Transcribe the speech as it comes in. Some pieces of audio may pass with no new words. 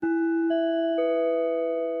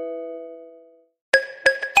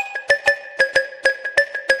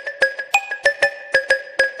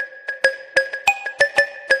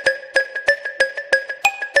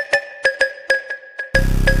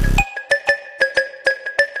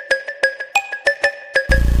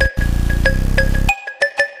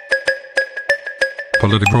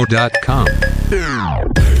Politico.com.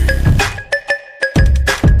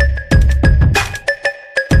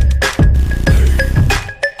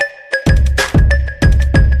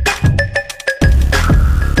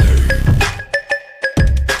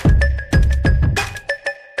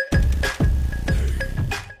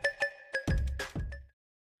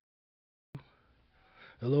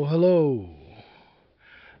 Hello, hello.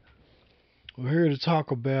 We're here to talk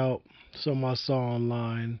about something I saw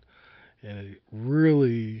online, and it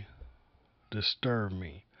really disturbed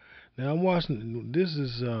me. Now I'm watching.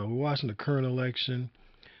 We're watching the current election.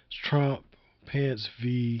 It's Trump, Pence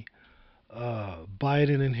v.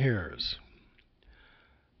 Biden and Harris.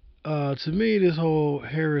 To me, this whole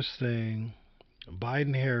Harris thing,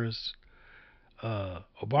 Biden Harris,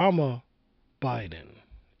 Obama Biden,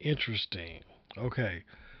 interesting. Okay,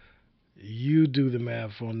 you do the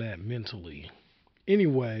math on that mentally.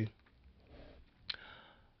 Anyway,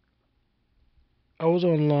 I was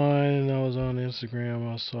online and I was on Instagram.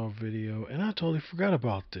 I saw a video and I totally forgot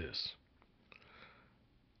about this.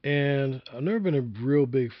 And I've never been a real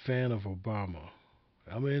big fan of Obama.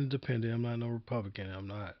 I'm an independent. I'm not no Republican. I'm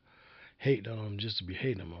not hating on him just to be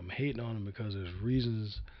hating him. I'm hating on him because there's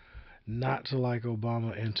reasons not to like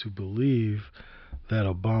Obama and to believe that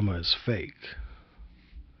Obama is fake.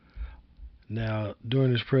 Now,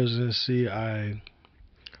 during his presidency, I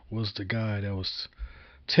was the guy that was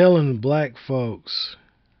telling black folks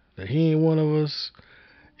that he ain't one of us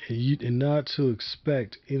and not to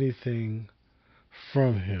expect anything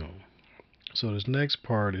from him. So this next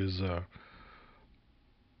part is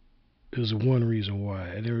one reason why,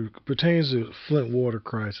 and it pertains to Flint water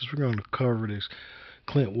crisis. We're going to cover this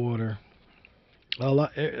Flint water. A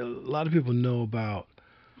lot of people know about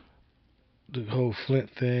the whole Flint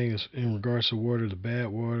thing in regards to water, the bad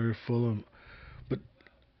water, full of.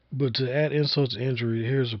 But to add insult to injury,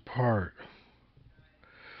 here's a part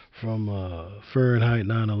from Fahrenheit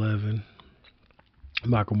 9/11.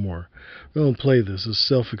 Michael Moore. We're going to play this. It's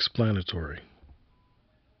self-explanatory.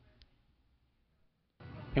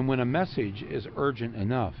 And when a message is urgent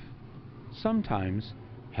enough, sometimes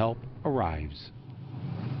help arrives.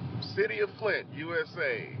 City of Flint,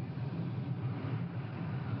 USA,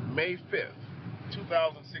 May 5th,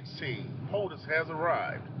 2016. POTUS has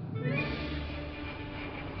arrived.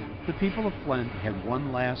 The people of Flint had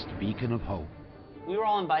one last beacon of hope. We were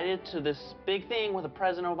all invited to this big thing where the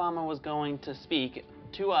President Obama was going to speak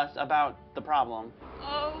to us about the problem.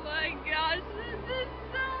 Oh my gosh, this is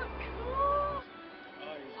so cool!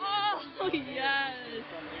 Oh yes!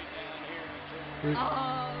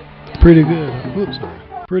 Pretty good. Oops, sorry.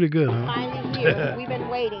 Pretty good, huh? Finally here. We've been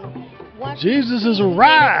waiting. Jesus has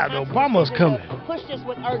arrived. Obama's coming. Push this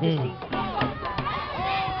with urgency.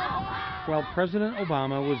 While President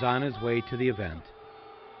Obama was on his way to the event,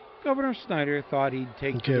 Governor Snyder thought he'd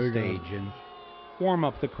take to the stage and warm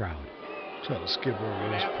up the crowd. Try to skip over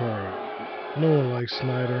this part. No one likes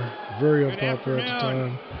Snyder. Very unpopular at the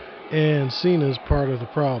time. And seen as part of the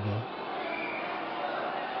problem.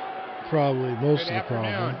 Probably most of the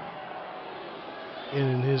problem. And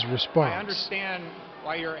in his response. I understand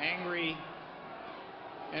why you're angry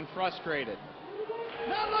and frustrated.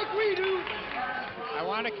 Not like we do. I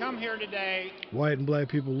want to come here today. White and black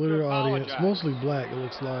people, literal audience, mostly black, it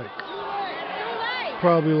looks like.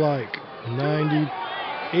 Probably like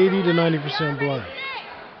 80 to 90% black.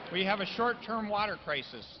 We have a short-term water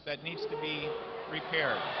crisis that needs to be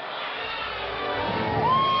repaired.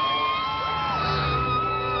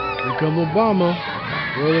 Here comes Obama,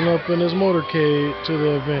 rolling up in his motorcade to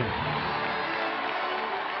the event.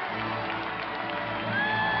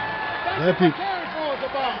 Black people.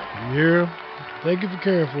 You hear? Thank you for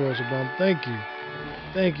caring for us, Obama. Thank you.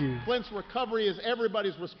 Thank you. Flint's recovery is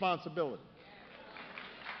everybody's responsibility.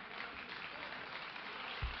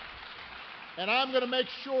 And I'm going to make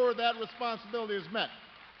sure that responsibility is met.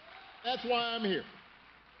 That's why I'm here.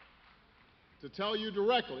 To tell you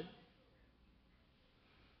directly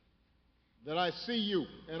that I see you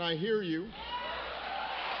and I hear you.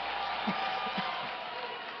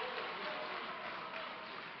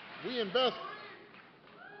 We invest.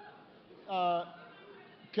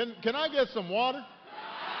 Can I get some water?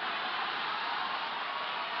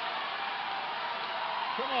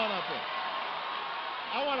 Come on up here.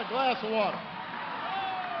 I want a glass of water.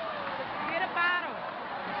 Get a bottle.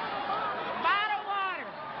 Bottle water.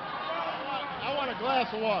 I want a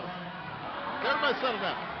glass of water. Everybody settle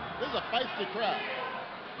down. This is a feisty crowd.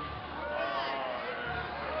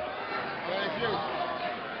 Thank you.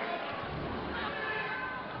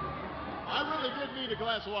 I really did need a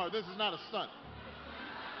glass of water. This is not a stunt.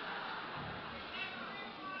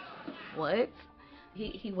 What?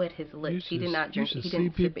 He wet his lips. He did not drink it. He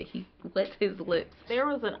didn't sip it. He wet his lips. There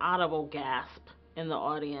was an audible gasp in the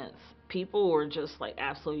audience. People were just like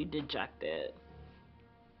absolutely dejected.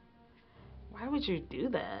 Why would you do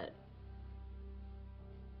that?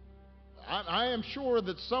 I am sure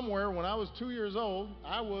that somewhere when I was 2 years old,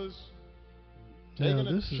 I was taking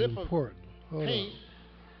a chip of paint.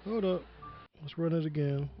 Hold up. Let's run it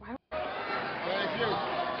again. Thank you.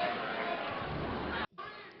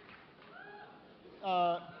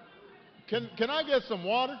 Can I get some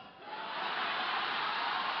water?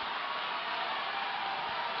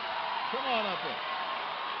 Come on up here.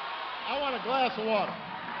 I want a glass of water.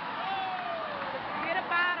 Get a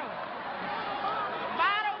bottle.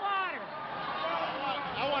 Bottle water.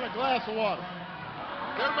 I want a glass of water.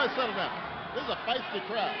 Everybody settle down. This is a feisty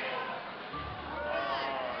crowd.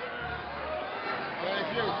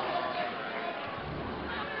 Thank you.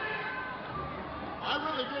 I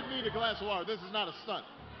really did need a glass of water. This is not a stunt.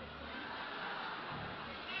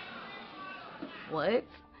 What?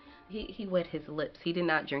 He wet his lips. He did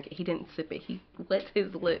not drink it. He didn't sip it. He wet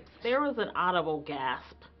his lips. There was an audible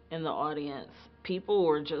gasp in the audience. People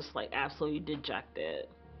were just like absolutely dejected.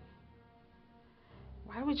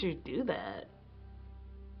 Why would you do that?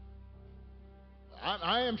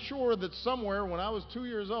 I am sure that somewhere when I was 2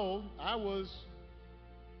 years old, I was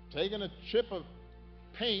taking a chip of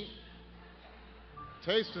paint,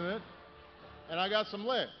 tasting it, and I got some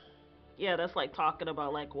lead. Yeah, that's like talking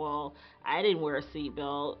about like, well, I didn't wear a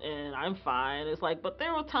seatbelt and I'm fine. It's like, but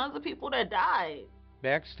there were tons of people that died.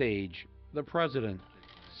 Backstage, the president,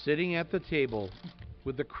 sitting at the table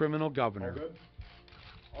with the criminal governor,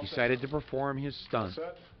 decided to perform his stunt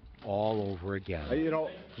all over again.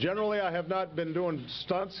 Generally I have not been doing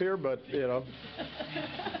stunts here, but,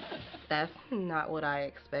 That's not what I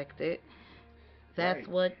expected. That's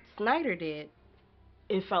what Snyder did.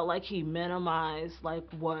 It felt like he minimized like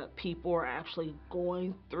what people are actually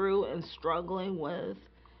going through and struggling with.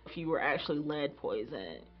 If you were actually lead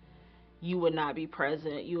poisoned, you would not be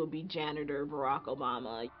president. You would be janitor Barack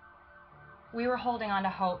Obama. We were holding on to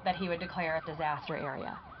hope that he would declare a disaster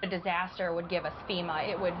area. A disaster would give us FEMA.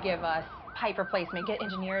 It would give us pipe replacement, get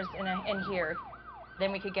engineers in here.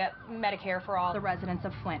 Then we could get Medicare for all the residents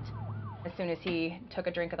of Flint. As soon as he took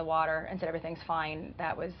a drink of the water and said everything's fine,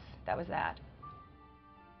 that was that.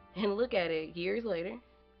 And look at it, years later,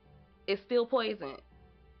 it's still poison.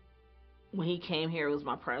 When he came here, it was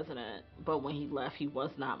my president, but when he left, he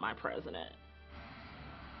was not my president.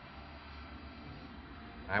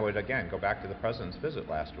 I would again go back to the president's visit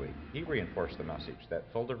last week. He reinforced the message that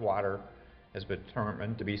filtered water has been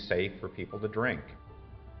determined to be safe for people to drink.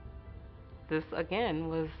 This again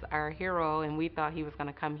was our hero, and we thought he was going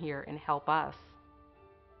to come here and help us.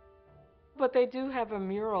 But they do have a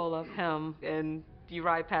mural of him, and you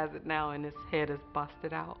ride past it now and his head is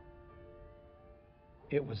busted out.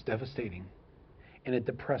 It was devastating, and it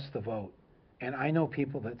depressed the vote. And I know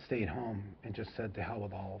people that stayed home and just said to hell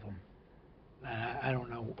with all of them. I don't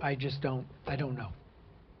know. I don't know.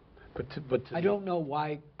 But I don't know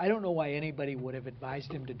why. I don't know why anybody would have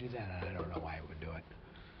advised him to do that, and I don't know why he would do it.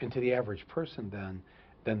 And to the average person,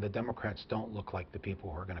 then the Democrats don't look like the people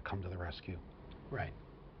who are going to come to the rescue. Right.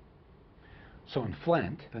 So in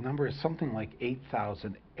Flint, the number is something like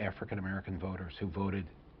 8,000 African American voters who voted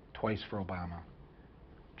twice for Obama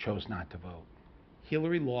chose not to vote.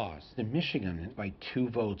 Hillary lost. In Michigan, by 2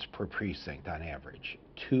 votes per precinct on average.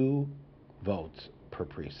 2 votes per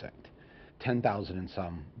precinct. 10,000 and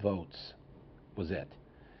some votes was it.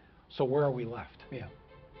 So where are we left? Yeah.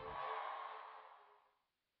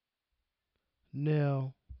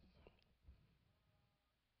 Now,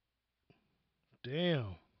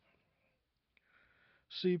 damn.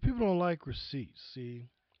 See, people don't like receipts. See,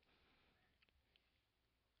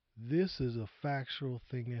 this is a factual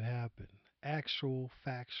thing that happened. Actual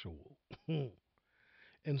factual.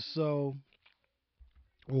 And so,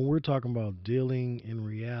 when we're talking about dealing in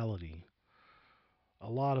reality, a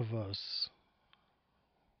lot of us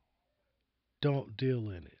don't deal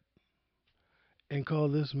in it and call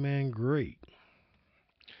this man great.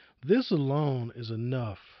 This alone is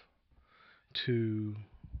enough to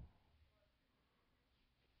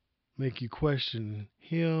make you question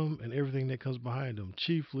him and everything that comes behind him,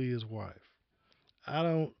 chiefly his wife.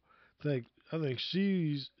 I think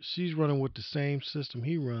she's running with the same system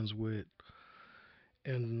he runs with,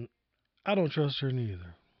 and I don't trust her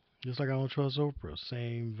neither. Just like I don't trust Oprah,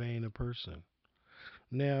 same vein of person.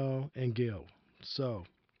 Now, and Gail. So,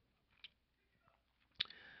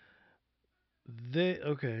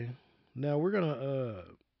 okay. Now we're gonna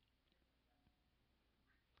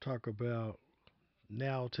talk about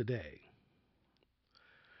now today.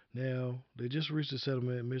 Now, they just reached a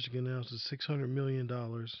settlement in Michigan announces $600 million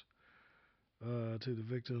to the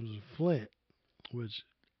victims of Flint, which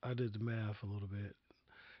I did the math a little bit,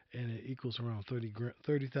 and it equals around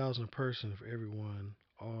 $30,000 a person for everyone,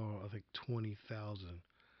 or I think 20,000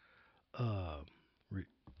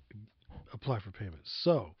 apply for payments.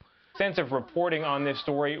 So, Extensive reporting on this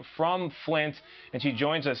story from Flint, and she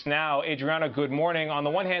joins us now. Adriana, good morning. On the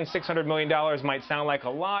one hand, $600 million might sound like a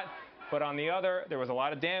lot, but on the other, there was a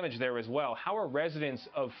lot of damage there as well. How are residents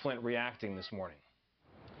of Flint reacting this morning?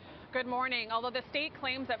 Good morning. Although the state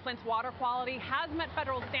claims that Flint's water quality has met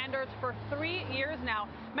federal standards for 3 years now,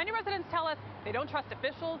 many residents tell us they don't trust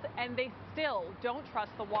officials and they still don't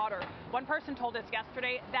trust the water. One person told us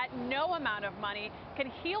yesterday that no amount of money can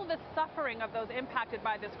heal the suffering of those impacted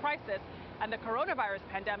by this crisis, and the coronavirus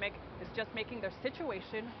pandemic is just making their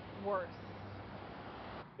situation worse.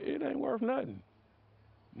 It ain't worth nothing.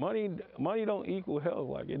 Money don't equal health.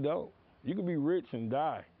 Like, it don't. You can be rich and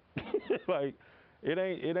die. Like, it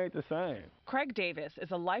ain't the same. Craig Davis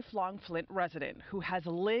is a lifelong Flint resident who has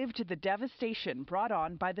lived the devastation brought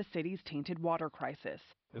on by the city's tainted water crisis.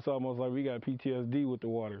 It's almost like we got PTSD with the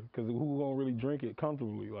water, because who gonna really drink it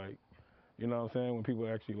comfortably? Like, you know what I'm saying, when people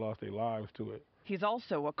actually lost their lives to it. He's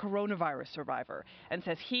also a coronavirus survivor and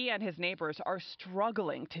says he and his neighbors are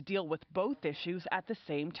struggling to deal with both issues at the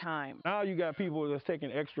same time. Now you got people that's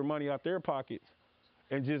taking extra money out their pockets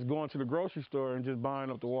and just going to the grocery store and just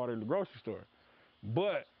buying up the water in the grocery store.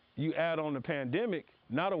 But you add on the pandemic,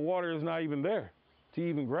 now the water is not even there to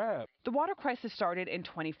even grab. The water crisis started in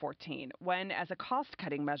 2014 when, as a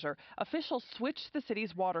cost-cutting measure, officials switched the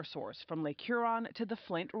city's water source from Lake Huron to the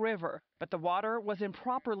Flint River. But the water was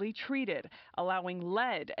improperly treated, allowing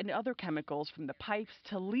lead and other chemicals from the pipes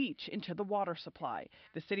to leach into the water supply.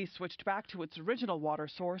 The city switched back to its original water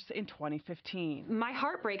source in 2015. My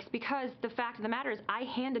heart breaks because the fact of the matter is I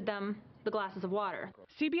handed them the glasses of water.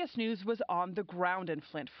 CBS News was on the ground in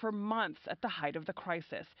Flint for months at the height of the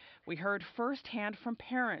crisis. We heard firsthand from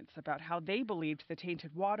parents about how they believed the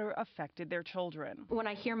tainted water affected their children. When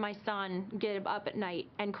I hear my son get up at night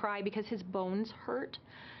and cry because his bones hurt,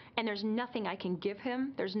 and there's nothing I can give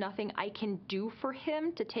him, there's nothing I can do for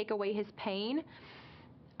him to take away his pain,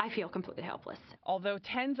 I feel completely helpless. Although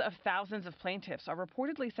tens of thousands of plaintiffs are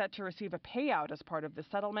reportedly set to receive a payout as part of the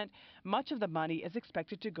settlement, much of the money is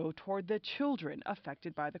expected to go toward the children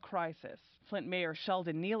affected by the crisis. Flint Mayor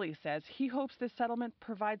Sheldon Neely says he hopes this settlement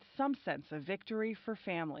provides some sense of victory for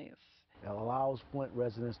families. It allows Flint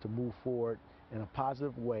residents to move forward in a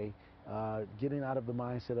positive way, getting out of the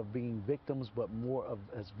mindset of being victims, but more of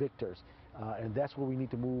as victors. And that's where we need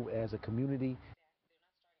to move as a community.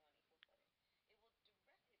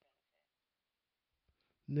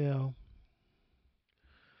 Now,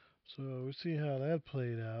 so we see how that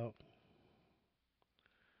played out.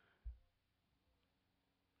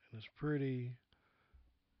 And it's pretty,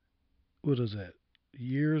 what is that?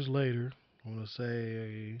 Years later, I want to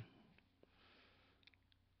say,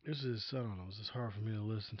 this is, I don't know, it's just hard for me to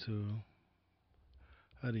listen to.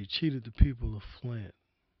 How they cheated the people of Flint.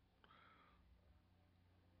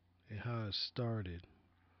 And how it started.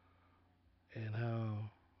 And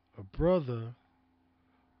how a brother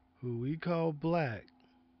who we call Black,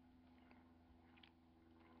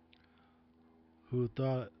 who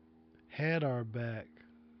thought had our back,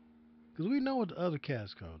 because we know what the other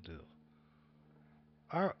cats gonna do.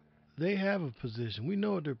 They have a position. We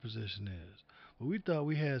know what their position is. But we thought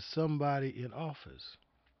we had somebody in office.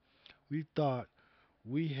 We thought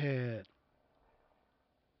we had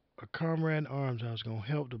a comrade in arms that was gonna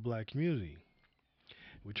help the Black community.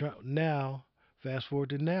 We try now. Fast forward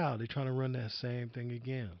to now, they're trying to run that same thing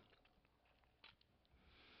again.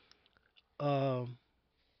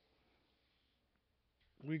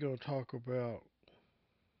 We're going to talk about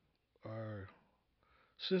our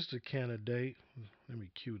sister candidate. Let me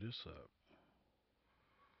cue this up.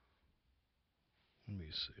 Let me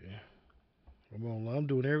see. I'm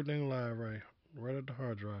doing everything live right at the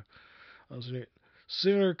hard drive.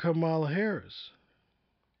 Senator Kamala Harris.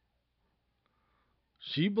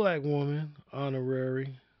 She Black woman,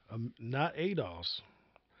 honorary, not ADOS,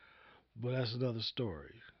 but that's another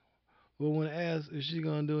story. But when asked if she's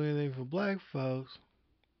gonna do anything for Black folks,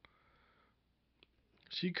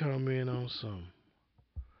 she come in on some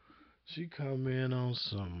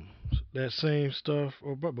that same stuff.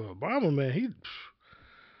 But Obama, man,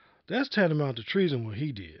 that's tantamount to treason what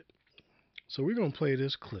he did. So we're gonna play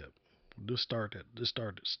this clip. Just start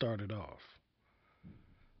it off.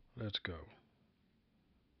 Let's go.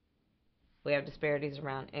 We have disparities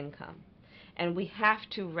around income. And we have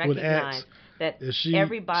to recognize that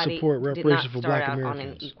everybody did not start out on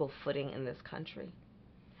an equal footing in this country.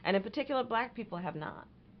 And in particular, black people have not.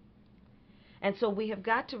 And so we have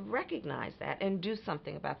got to recognize that and do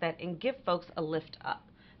something about that and give folks a lift up.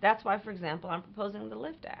 That's why, for example, I'm proposing the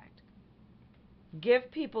LIFT Act.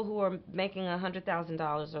 Give people who are making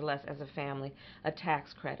 $100,000 or less as a family a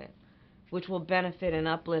tax credit, which will benefit and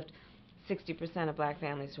uplift 60% of black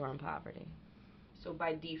families who are in poverty. So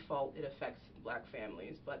by default, it affects black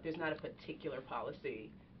families, but there's not a particular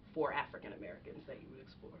policy for African Americans that you would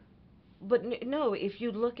explore. But no, if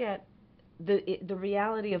you look at the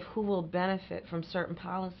reality of who will benefit from certain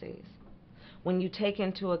policies, when you take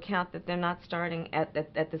into account that they're not starting at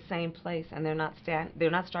the same place and they're not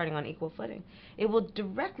starting on equal footing, it will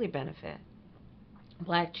directly benefit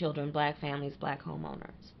black children, black families, black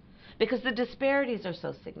homeowners, because the disparities are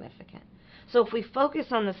so significant. So if we focus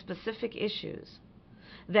on the specific issues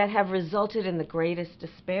that have resulted in the greatest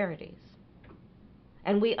disparities,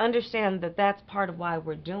 and we understand that that's part of why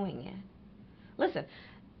we're doing it. Listen,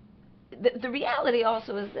 the reality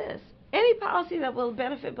also is this: any policy that will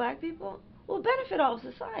benefit black people will benefit all of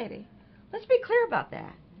society. Let's be clear about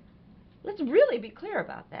that. Let's really be clear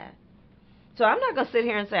about that. So I'm not going to sit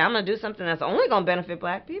here and say I'm going to do something that's only going to benefit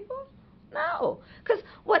black people. No, because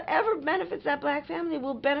whatever benefits that black family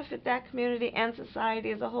will benefit that community and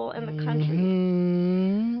society as a whole in the country.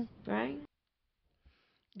 Mm-hmm. Right?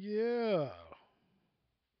 Yeah.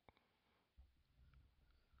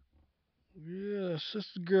 Yeah,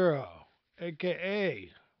 sister girl, a.k.a.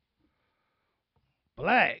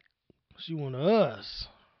 Black. She one of us.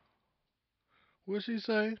 What'd she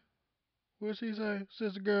say? What'd she say,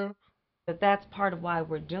 sister girl? That's part of why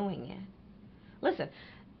we're doing it. Listen,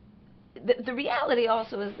 the reality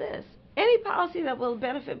also is this: any policy that will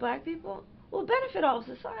benefit black people will benefit all of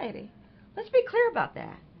society. Let's be clear about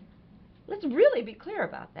that. Let's really be clear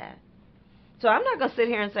about that. So I'm not going to sit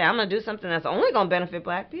here and say I'm going to do something that's only going to benefit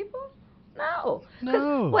black people. No,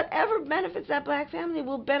 because whatever benefits that black family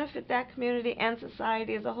will benefit that community and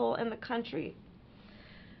society as a whole in the country.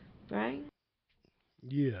 Right?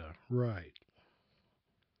 Yeah, right.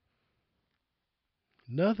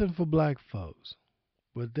 Nothing for black folks,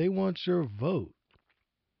 but they want your vote.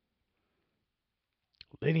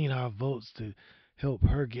 They need our votes to help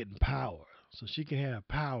her get in power, so she can have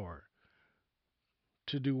power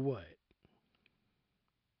to do what?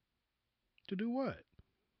 To do what?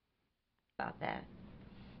 About that.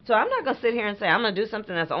 So I'm not going to sit here and say I'm going to do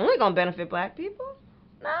something that's only going to benefit black people.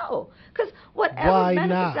 No, because whatever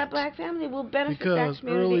benefits that black family will benefit that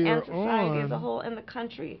community and society as a whole in the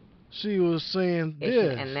country. She was saying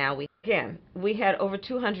this. And now we had over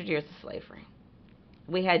 200 years of slavery.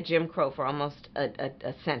 We had Jim Crow for almost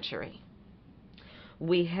a century.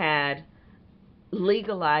 We had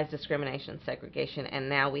legalized discrimination, segregation, and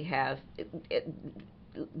now we have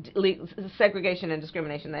segregation and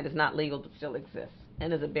discrimination that is not legal but still exists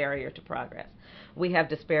and is a barrier to progress. We have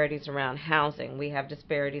disparities around housing. We have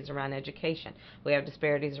disparities around education. We have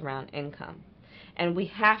disparities around income. And we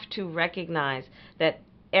have to recognize that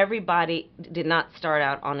everybody did not start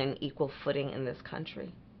out on an equal footing in this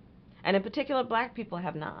country. And in particular, black people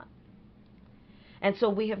have not. And so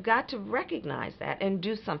we have got to recognize that and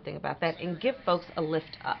do something about that and give folks a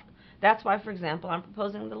lift up. That's why, for example, I'm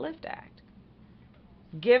proposing the LIFT Act.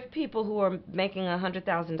 Give people who are making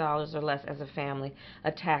 $100,000 or less as a family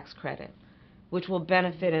a tax credit, which will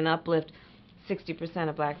benefit and uplift 60%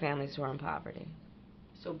 of black families who are in poverty.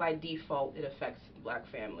 So by default, it affects black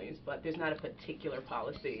families, but there's not a particular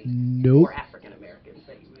policy for African Americans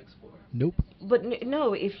that you would explore. Nope. But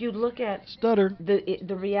no, if you look at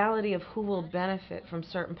the reality of who will benefit from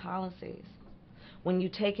certain policies, when you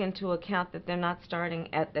take into account that they're not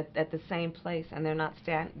starting at the same place and they're not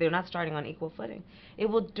starting on equal footing, it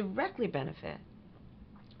will directly benefit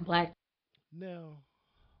black. Now,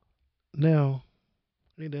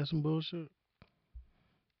 ain't that some bullshit?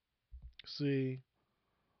 See,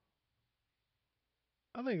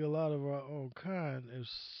 I think a lot of our own kind is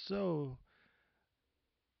so,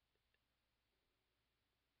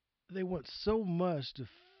 they want so much to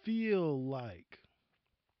feel like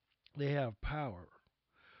they have power.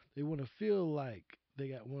 They want to feel like they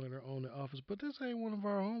got one of their own in office, but this ain't one of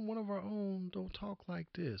our own. One of our own don't talk like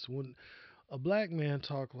this. When a black man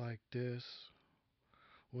talk like this,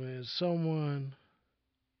 when someone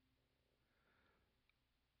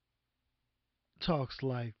talks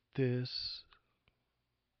like this,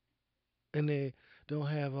 and they don't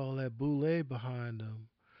have all that boule behind them,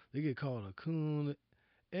 they get called a coon.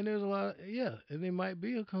 And there's a lot of, and they might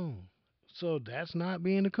be a coon. So that's not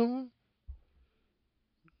being a coon?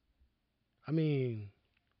 I mean,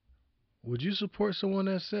 would you support someone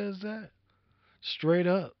that says that? Straight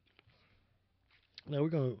up. Now we're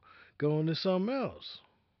going to go on to something else.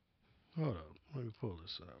 Hold up. Let me pull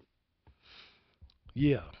this up.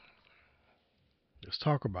 Yeah. Let's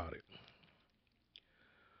talk about it.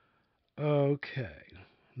 Okay.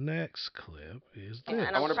 Next clip is this.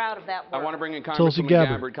 And I'm proud of that work. I want to bring in Tulsi Congresswoman Gabbard.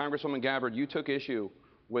 Gabbard. Congresswoman Gabbard, you took issue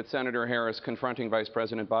with Senator Harris confronting Vice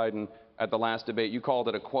President Biden at the last debate. You called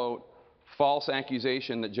it a, quote, false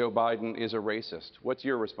accusation that Joe Biden is a racist. What's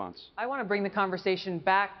your response? I want to bring the conversation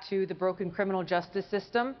back to the broken criminal justice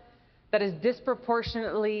system that is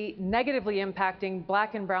disproportionately negatively impacting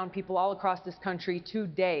black and brown people all across this country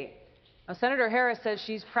today. Now, Senator Harris says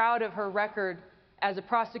she's proud of her record as a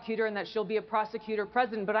prosecutor and that she'll be a prosecutor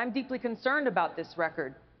president, but I'm deeply concerned about this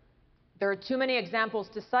record. There are too many examples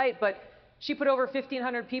to cite, but she put over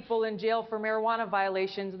 1,500 people in jail for marijuana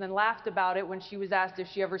violations and then laughed about it when she was asked if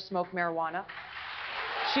she ever smoked marijuana.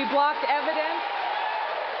 She blocked evidence.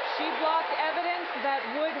 She blocked evidence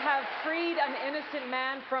that would have freed an innocent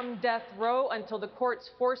man from death row until the courts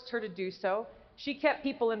forced her to do so. She kept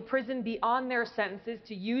people in prison beyond their sentences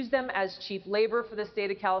to use them as cheap labor for the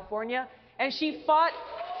state of California. And she fought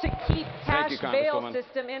to keep cash bail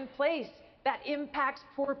system in place that impacts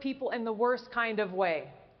poor people in the worst kind of way.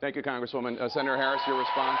 Thank you, Congresswoman. Senator Harris, your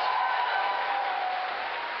response?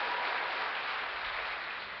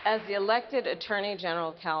 As the elected Attorney General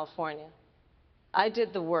of California, I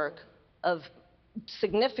did the work of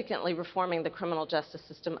significantly reforming the criminal justice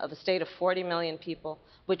system of a state of 40 million people,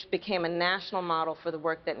 which became a national model for the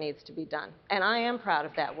work that needs to be done. And I am proud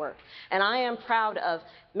of that work. And I am proud of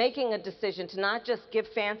making a decision to not just give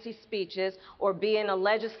fancy speeches or be in a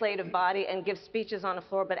legislative body and give speeches on the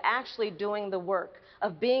floor, but actually doing the work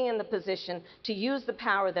of being in the position to use the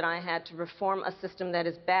power that I had to reform a system that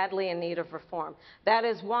is badly in need of reform. That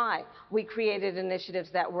is why we created initiatives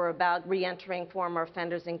that were about reentering former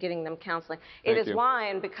offenders and getting them counseling. It is why,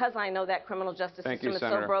 and because I know that criminal justice system is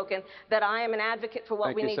so broken, that I am an advocate for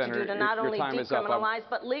what we need to do to not only decriminalize,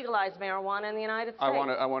 but legalize marijuana in the United States.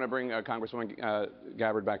 I want to bring Congresswoman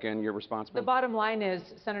Gabbard back in. Your response, The bottom line is,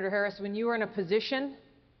 Senator Harris, when you are in a position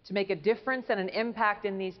to make a difference and an impact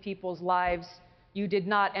in these people's lives, you did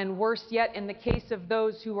not. And worse yet, in the case of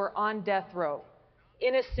those who were on death row,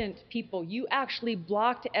 innocent people, you actually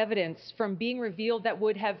blocked evidence from being revealed that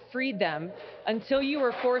would have freed them until you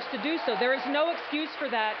were forced to do so. There is no excuse for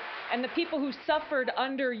that. And the people who suffered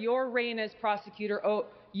under your reign as prosecutor,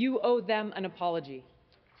 you owe them an apology.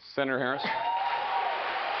 Senator Harris.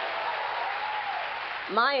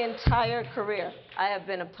 My entire career, I have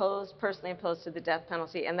been personally opposed to the death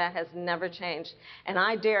penalty, and that has never changed. And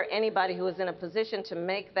I dare anybody who is in a position to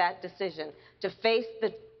make that decision, to face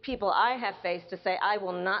the people I have faced, to say, I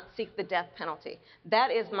will not seek the death penalty.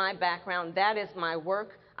 That is my background. That is my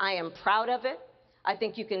work. I am proud of it. I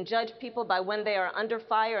think you can judge people by when they are under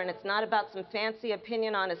fire, and it's not about some fancy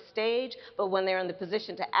opinion on a stage, but when they're in the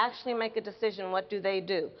position to actually make a decision, what do they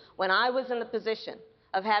do? When I was in the position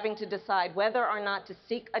of having to decide whether or not to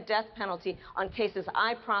seek a death penalty on cases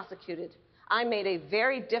I prosecuted, I made a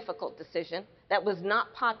very difficult decision that was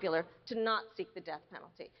not popular to not seek the death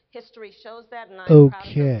penalty. History shows that, and I'm proud of that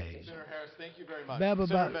decision. Senator Harris, thank you very much. Blah, blah,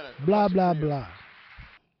 Senator blah, Bennett, blah, question blah, for you.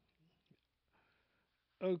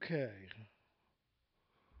 blah. Okay.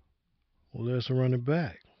 Well, let's run it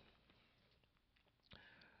back.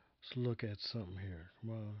 Let's look at something here. Come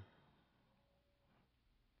on.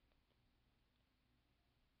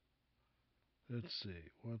 Let's see.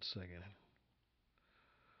 1 second.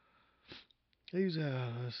 Let's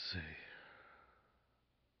see.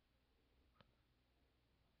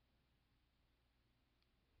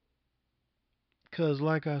 Because,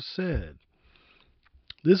 like I said,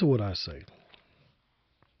 this is what I say.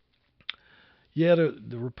 Yeah,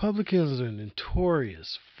 the Republicans are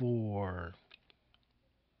notorious for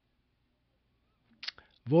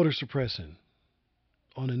voter suppressing.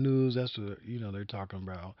 On the news, that's what they're talking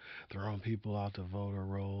about. Throwing people out the voter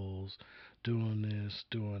rolls, doing this,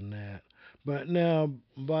 doing that. But now,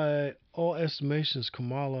 by all estimations,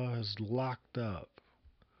 Kamala has locked up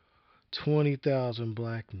 20,000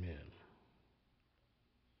 black men.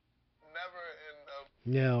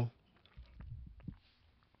 Now,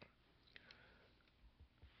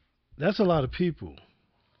 that's a lot of people.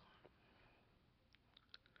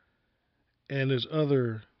 And there's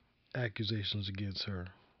other accusations against her.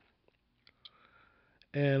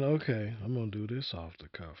 And okay, I'm going to do this off the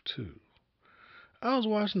cuff too. I was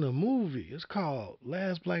watching a movie. It's called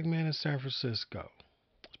Last Black Man in San Francisco.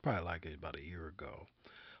 It's probably like about a year ago.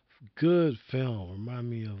 Good film. Remind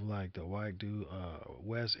me of like the white dude,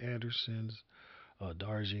 Wes Anderson's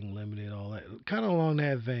Darjeeling Limited, all that. Kind of along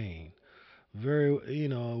that vein. Very,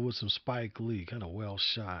 with some Spike Lee. Kind of well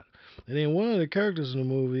shot. And then one of the characters in the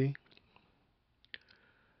movie,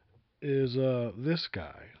 is this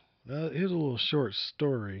guy. Here's a little short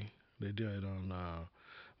story they did on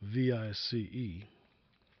VICE.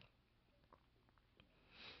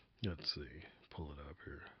 Let's see, pull it up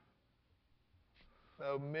here.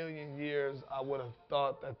 A million years, I would have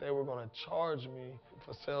thought that they were going to charge me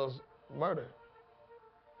for Sells' murder.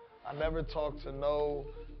 I never talked to no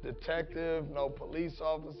detective, no police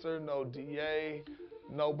officer, no DA,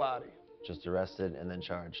 nobody. Just arrested and then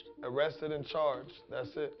charged. Arrested and charged,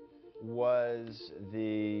 that's it. Was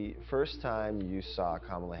the first time you saw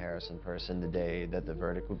Kamala Harris in person the day that the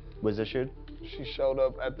verdict was issued? She showed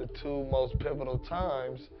up at the two most pivotal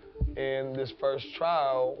times in this first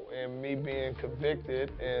trial, and me being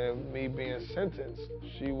convicted and me being sentenced.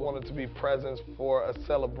 She wanted to be present for a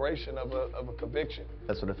celebration of a conviction.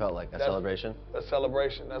 That's what it felt like, a celebration? A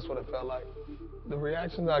celebration, that's what it felt like. The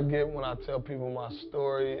reactions I get when I tell people my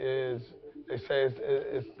story is, they say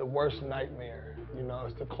it's the worst nightmare. You know,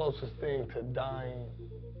 it's the closest thing to dying.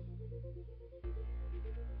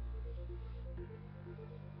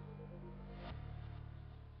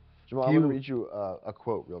 Jamal, I'm going to read you a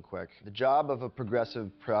quote real quick. The job of a progressive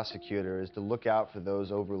prosecutor is to look out for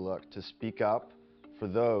those overlooked, to speak up for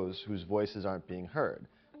those whose voices aren't being heard,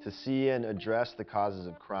 to see and address the causes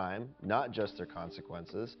of crime, not just their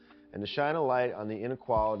consequences, and to shine a light on the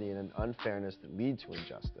inequality and unfairness that lead to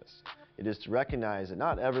injustice. It is to recognize that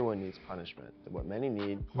not everyone needs punishment, that what many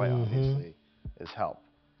need, quite obviously, is help.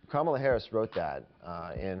 Kamala Harris wrote that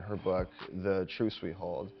in her book, The Truths We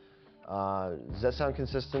Hold. Does that sound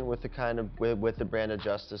consistent with the with the brand of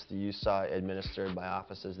justice that you saw administered by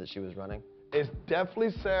offices that she was running? It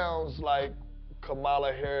definitely sounds like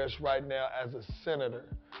Kamala Harris right now as a senator.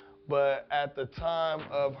 But at the time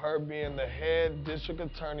of her being the head district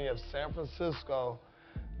attorney of San Francisco,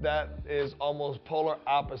 that is almost polar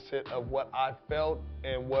opposite of what I felt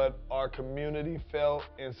and what our community felt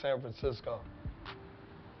in San Francisco.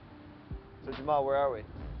 So Jamal, where are we?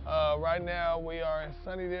 Right now we are in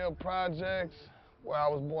Sunnydale Projects, where I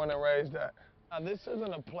was born and raised at. Now this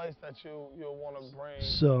isn't a place that you'll want to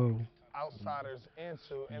bring outsiders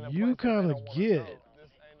into. You kind of get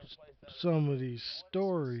some of these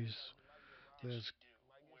stories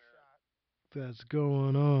that's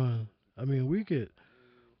going on. I mean,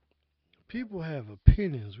 people have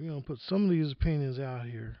opinions. We're going to put some of these opinions out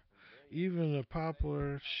here. Even a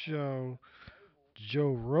popular show,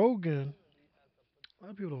 Joe Rogan, a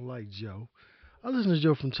lot of people don't like Joe. I listen to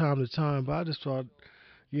Joe from time to time, but I just thought,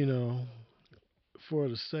 you know, for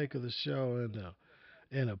the sake of the show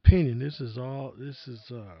and opinion,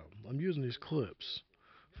 I'm using these clips,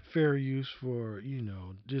 fair use for, you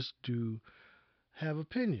know, just to have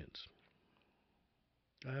opinions.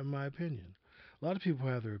 I have my opinion. A lot of people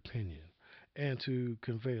have their opinion, and to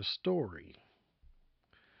convey a story.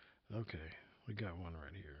 Okay, we got one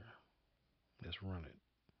right here. Let's run it.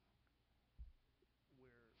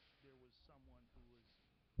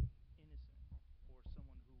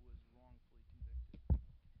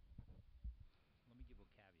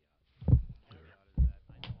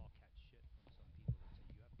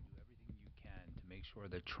 Sure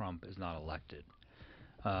that Trump is not elected.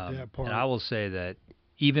 And I will say that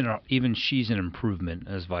even she's an improvement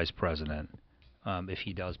as vice president if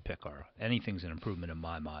he does pick her. Anything's an improvement in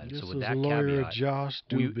my mind. This so with is that lawyer caveat, Josh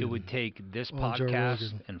it would take this on Joe podcast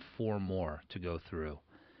Rogan. and 4 more to go through.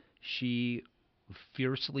 She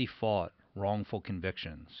fiercely fought wrongful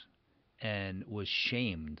convictions and was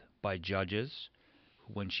shamed by judges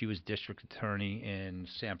when she was district attorney in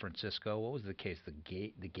San Francisco. What was the case? The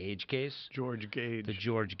Gage case? George Gage. The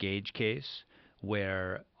George Gage case,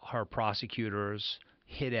 where her prosecutors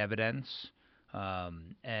hid evidence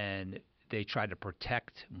and they tried to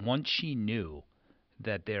protect. Once she knew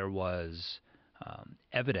that there was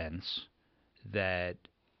evidence that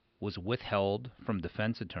was withheld from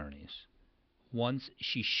defense attorneys, once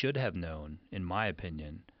she should have known, in my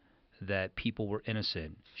opinion, that people were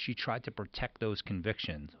innocent, she tried to protect those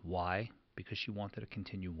convictions. Why? Because she wanted to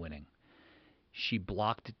continue winning. She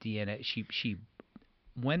blocked DNA. She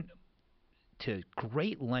went to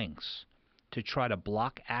great lengths to try to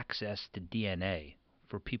block access to DNA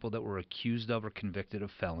for people that were accused of or convicted of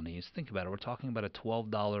felonies. Think about it. We're talking about a $12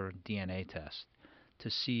 DNA test to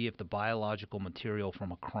see if the biological material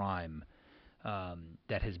from a crime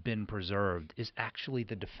that has been preserved is actually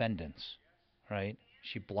the defendant's, right?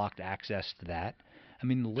 She blocked access to that. I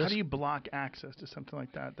mean, the list. How do you block access to something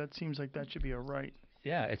like that? That seems like that should be a right.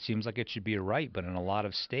 Yeah, it seems like it should be a right, but in a lot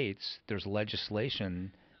of states, there's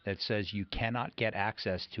legislation that says you cannot get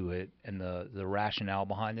access to it, and the rationale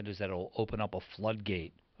behind it is that it'll open up a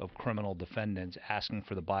floodgate of criminal defendants asking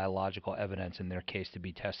for the biological evidence in their case to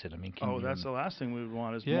be tested. I mean, That's the last thing we would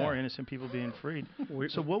want is Yeah. more innocent people being freed.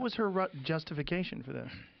 So what was her justification for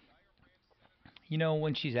this? You know,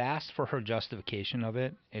 when she's asked for her justification of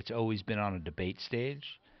it, it's always been on a debate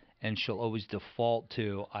stage, and she'll always default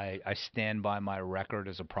to, I stand by my record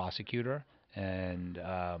as a prosecutor, and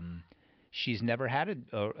she's never had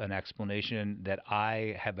an explanation that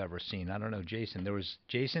I have ever seen. I don't know,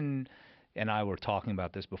 Jason and I were talking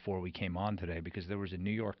about this before we came on today, because there was a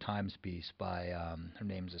New York Times piece by, her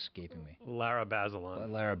name's escaping me. Lara Bazelon.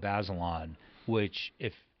 Lara Bazelon, which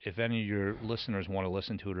if any of your listeners want to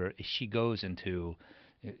listen to it, she goes into,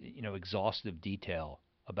 exhaustive detail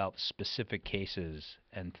about specific cases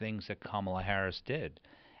and things that Kamala Harris did.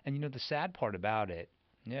 And the sad part about it,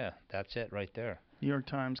 yeah, that's it right there. New York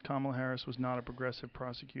Times, Kamala Harris was not a progressive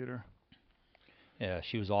prosecutor. Yeah,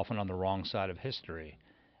 she was often on the wrong side of history.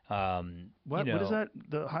 What is that?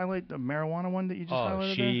 The highlight, the marijuana one that you just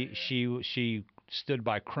highlighted there? She stood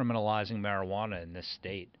by criminalizing marijuana in this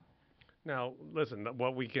state. Now, listen,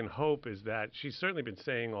 what we can hope is that she's certainly been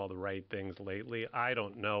saying all the right things lately. I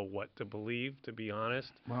don't know what to believe, to be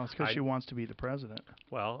honest. Well, it's because she wants to be the president.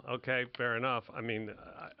 Well, okay, fair enough. I mean,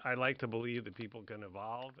 I like to believe that people can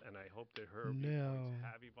evolve, and I hope that her viewpoints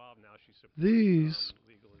have evolved. Now she supports These,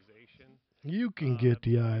 legalization. you can get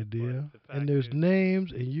the idea, and there's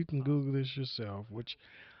names, and you can Google this yourself, which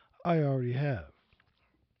I already have.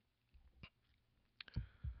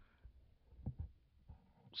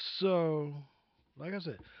 So, like I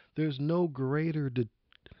said, there's no greater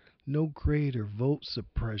vote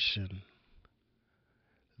suppression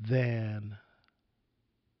than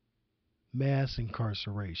mass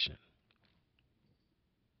incarceration.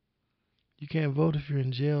 You can't vote if you're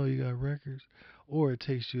in jail, you got records, or it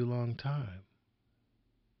takes you a long time.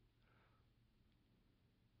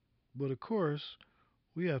 But of course,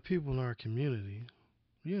 we have people in our community,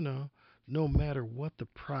 no matter what the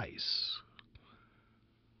price,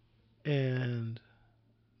 and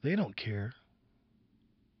they don't care.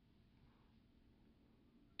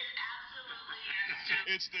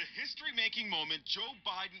 It's the history-making moment Joe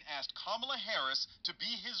Biden asked Kamala Harris to be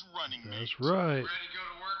his running mate. That's right. Ready to go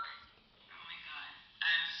to work? Oh my God,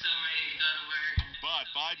 I'm so ready to go to work. But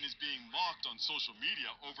Biden is being mocked on social media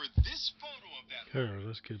over this photo of that. Here,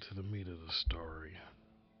 let's get to the meat of the story.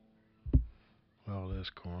 Oh, that's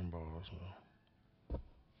cornballs.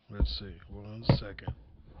 Let's see. 1 second.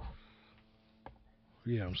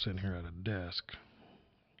 Yeah, I'm sitting here at a desk.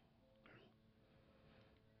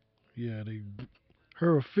 Yeah,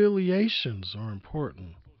 her affiliations are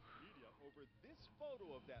important.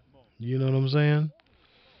 You know what I'm saying?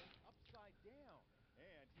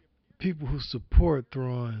 People who support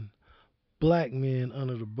throwing black men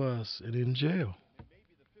under the bus and in jail.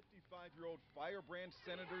 Maybe the 55-year-old firebrand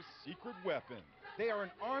senator's secret weapon. They are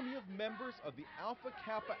an army of members of the Alpha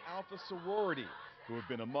Kappa Alpha sorority, who have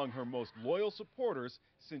been among her most loyal supporters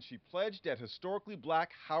since she pledged at historically black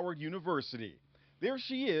Howard University. There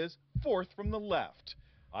she is, fourth from the left.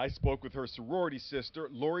 I spoke with her sorority sister,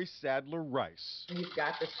 Lori Sadler Rice. We've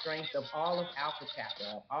got the strength of all of Alpha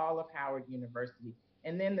Kappa, of all of Howard University.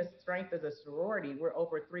 And then the strength of the sorority, we're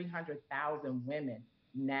over 300,000 women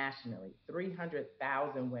nationally.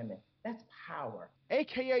 300,000 women. That's power.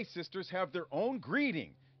 AKA sisters have their own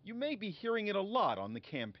greeting. You may be hearing it a lot on the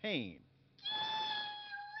campaign.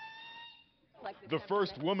 The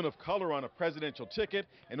first woman of color on a presidential ticket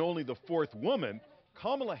and only the fourth woman,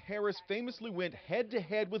 Kamala Harris famously went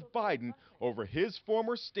head-to-head with Biden over his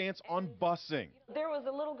former stance on busing. There was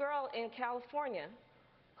a little girl in California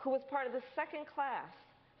who was part of the second class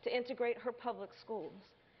to integrate her public schools,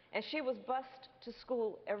 and she was bused to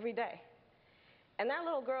school every day. And that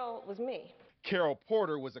little girl was me. Carol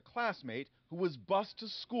Porter was a classmate who was bused to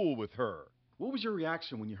school with her. What was your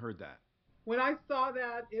reaction when you heard that? When I saw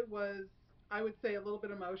that, it was, I would say, a little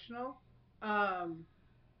bit emotional, and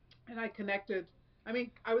I connected. I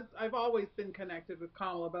mean, I've always been connected with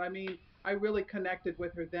Kamala, but I mean, I really connected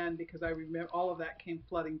with her then because I remember all of that came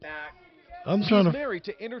flooding back. He's married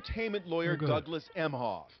to entertainment lawyer Douglas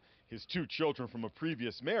Emhoff. His two children from a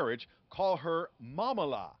previous marriage call her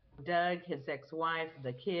Mamala. Doug, his ex-wife,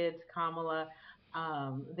 the kids, Kamala,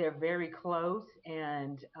 they're very close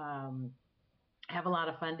and have a lot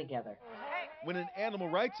of fun together. When an animal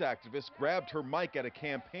rights activist grabbed her mic at a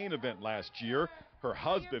campaign event last year, her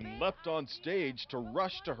husband leapt on stage to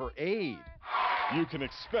rush to her aid. You can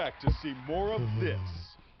expect to see more of this.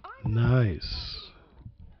 Nice.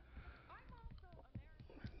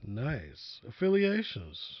 Nice.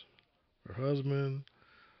 Affiliations. Her husband,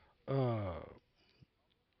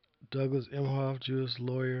 Douglas Emhoff, Jewish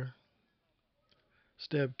lawyer.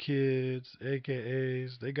 stepkids,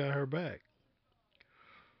 AKAs, they got her back.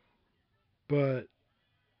 But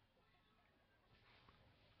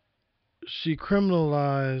she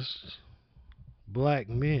criminalized black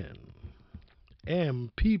men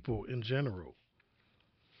and people in general.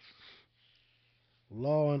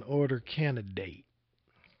 Law and order candidate.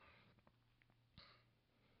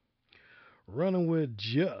 Running with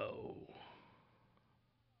Joe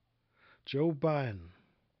Biden.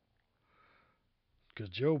 Because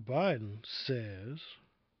Joe Biden says,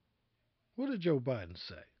 what did Joe Biden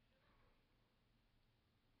say?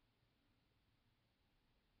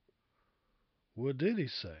 What did he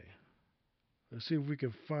say? Let's see if we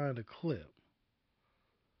can find a clip.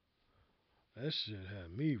 That shit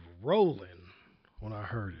had me rolling when I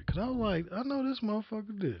heard it. Because I was like, I know this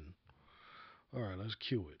motherfucker didn't. All right, let's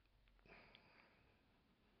cue it.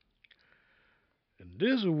 And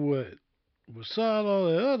this is what, beside all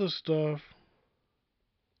the other stuff,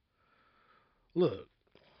 look,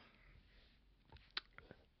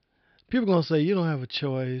 people going to say you don't have a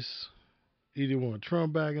choice. Either you want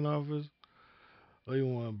Trump back in office or you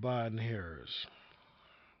want Biden Harris.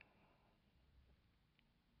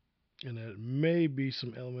 And there may be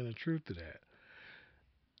some element of truth to that.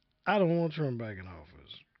 I don't want Trump back in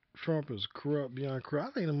office. Trump is corrupt beyond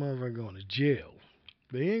corrupt. I think the motherfucker going to jail.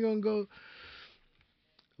 But he ain't going to go.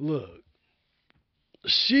 Look,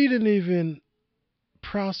 she didn't even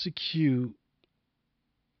prosecute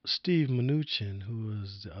Steve Mnuchin, who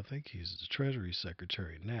is, I think he's the Treasury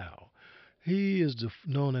Secretary now. He is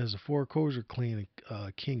known as the foreclosure king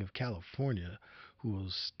of California, who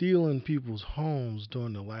was stealing people's homes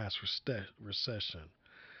during the last recession.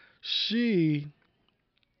 She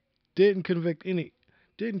didn't convict.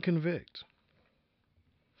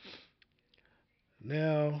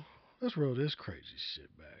 Now, let's roll this crazy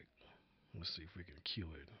shit back. Let's see if we can cue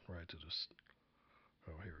it right to this.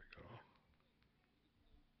 Oh, here we go.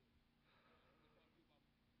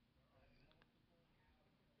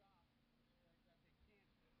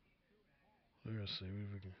 Let's see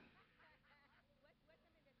if we can.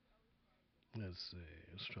 Let's see.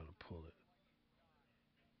 Let's try to pull it.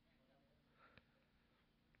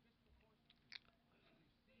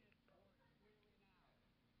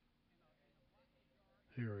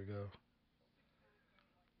 Here we go.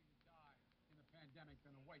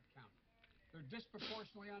 They're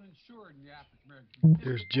disproportionately uninsured in the African American.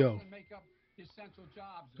 There's Joe. Make up the essential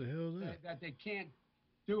jobs The hell is that? that they can't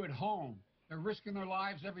do at home. They're risking their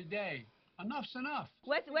lives every day. Enough's enough.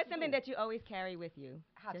 What's something that you always carry with you?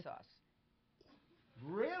 Hot sauce.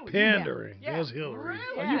 Really? Pandering. Yeah. That's Hillary.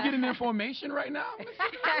 Really? Are you getting information right now?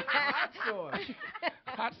 Hot sauce.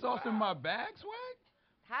 Hot sauce in my bag, Swag?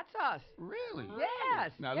 Hot sauce. Really?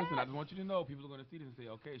 Yes. Now yes. listen, I just want you to know people are going to see this and say,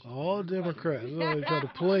 okay. All Democrats. They're always trying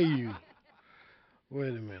to play you. Wait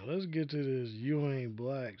a minute. Let's get to this you ain't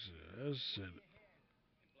black shit. That shit.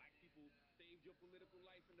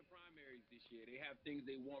 They have things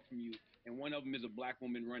they want from you, and one of them is a black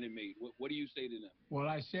woman running mate. What do you say to them? What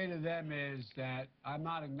I say to them is that I'm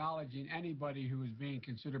not acknowledging anybody who is being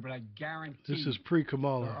considered, but I guarantee This is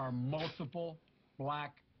pre-Kamala. there are multiple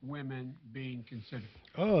black women being considered.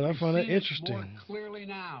 Oh, I find that See it interesting. more clearly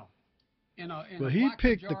now. But a he black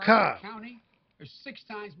picked the majority cop. County, they're 6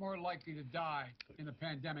 times more likely to die in the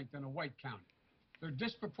pandemic than a white county. They're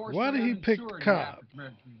disproportionately Why did he pick the uninsured in cop? African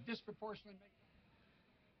American community. Disproportionately.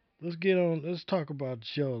 Let's talk about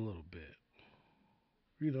Joe a little bit.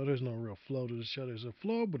 You know, there's no real flow to the show. There's a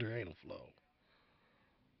flow, but there ain't a flow.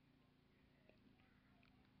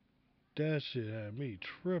 That shit had me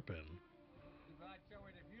tripping.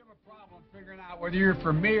 If you have a problem figuring out whether you're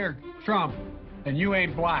for me or Trump, then you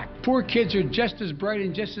ain't black. Poor kids are just as bright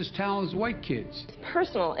and just as talented as white kids.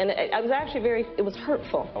 Personal, and I was actually it was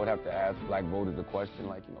hurtful. I would have to ask black voters a question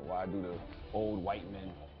like, why do the old white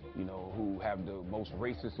men, who have the most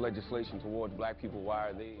racist legislation towards black people, why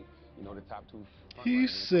are they, the top two? He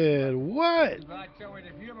said what? But I tell you,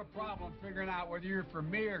 if you have a problem figuring out whether you're for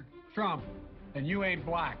me or Trump, then you ain't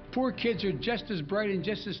black. Poor kids are just as bright and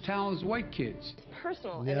just as talented as white kids.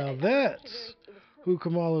 Personal. Now that's who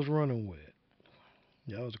Kamala's running with.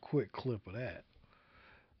 Yeah, that was a quick clip of that.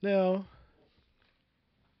 Now,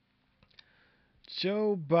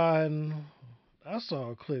 Joe Biden, I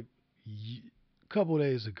saw a clip a couple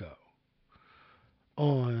days ago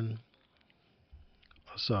on,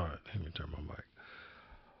 sorry, let me turn my mic.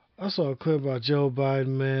 I saw a clip about Joe Biden,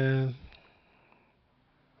 man.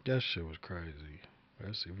 That shit was crazy.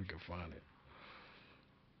 Let's see if we can find it.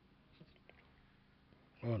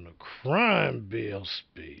 On the crime bill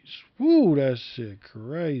speech. Woo, that shit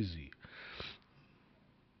crazy.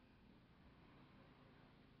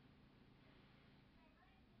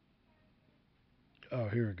 Oh,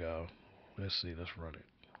 here we go. Let's see. Let's run it.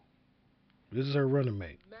 This is her running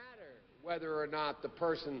mate. Whether or not the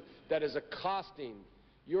person that is accosting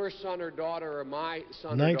your son or daughter or my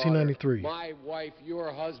son 1993. or daughter, my wife,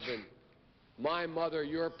 your husband, my mother,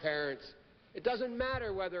 your parents, it doesn't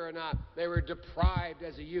matter whether or not they were deprived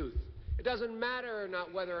as a youth. It doesn't matter or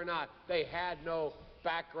not whether or not they had no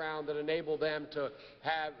background that enabled them to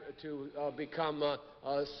become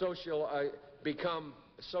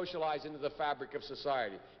socialized into the fabric of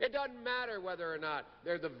society. It doesn't matter whether or not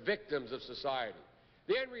they're the victims of society.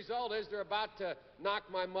 The end result is they're about to knock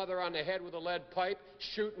my mother on the head with a lead pipe,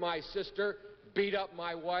 shoot my sister, beat up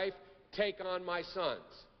my wife, take on my sons.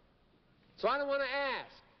 So I don't want to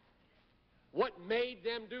ask what made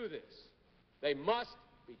them do this. They must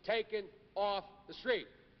be taken off the street.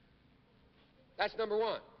 That's number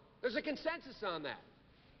one. There's a consensus on that.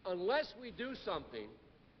 Unless we do something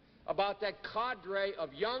about that cadre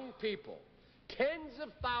of young people, tens of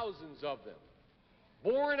thousands of them,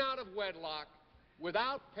 born out of wedlock,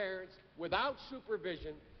 without parents, without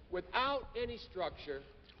supervision, without any structure,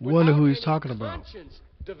 Wonder who he's without talking any about. conscience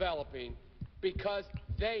developing, because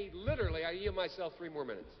they literally, I yield myself 3 more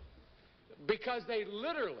minutes, because they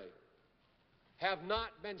literally have not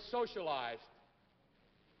been socialized.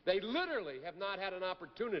 They literally have not had an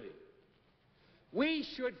opportunity. We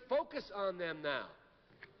should focus on them now.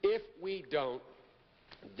 If we don't,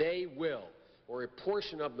 they will, or a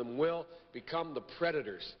portion of them will, become the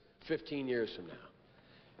predators 15 years from now.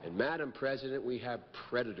 And Madam President, we have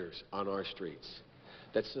predators on our streets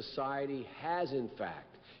that society has, in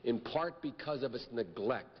fact, in part because of its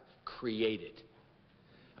neglect, created.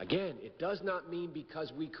 Again, it does not mean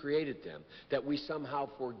because we created them that we somehow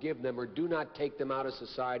forgive them or do not take them out of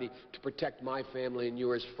society to protect my family and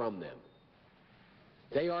yours from them.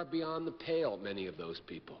 They are beyond the pale, many of those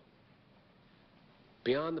people.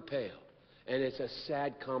 Beyond the pale. And it's a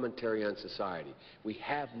sad commentary on society. We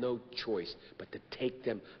have no choice but to take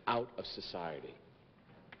them out of society.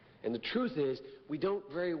 And the truth is, we don't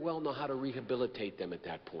very well know how to rehabilitate them at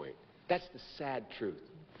that point. That's the sad truth.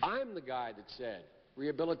 I'm the guy that said,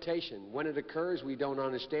 rehabilitation, when it occurs, we don't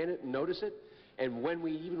understand it and notice it. And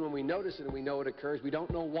even when we notice it and we know it occurs, we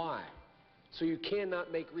don't know why. So you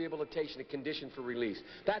cannot make rehabilitation a condition for release.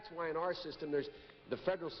 That's why in our system, the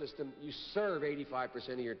federal system, you serve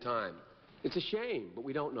 85% of your time. It's a shame, but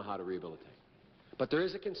we don't know how to rehabilitate. But there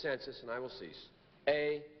is a consensus, and I will cease.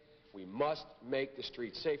 A, we must make the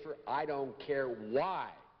streets safer. I don't care why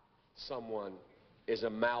someone is a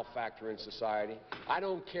malefactor in society. I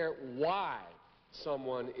don't care why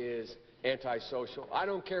someone is antisocial. I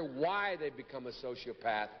don't care why they become a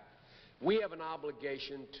sociopath. We have an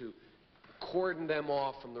obligation to cordon them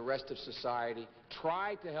off from the rest of society,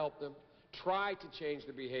 try to help them, try to change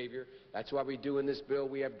their behavior. That's why we do in this bill.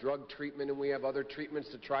 We have drug treatment and we have other treatments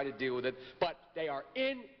to try to deal with it. But they are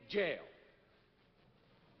in jail,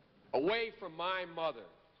 away from my mother,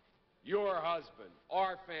 your husband,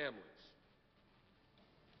 our families.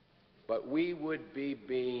 But we would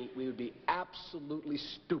be absolutely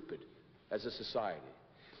stupid as a society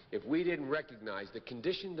if we didn't recognize the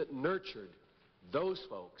condition that nurtured those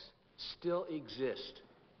folks still exist.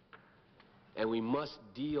 And we must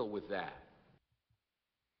deal with that.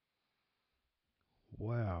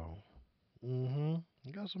 Wow. You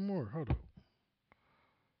got some more. Hold up.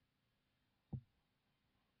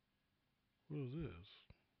 What is this?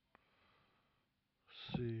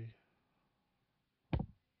 Let's see.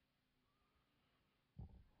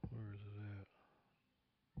 Where is it at?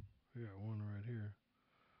 We got one right here.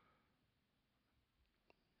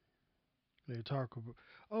 They talk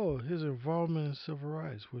about his involvement in civil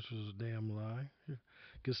rights, which was a damn lie.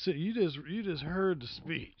 Cause you just heard the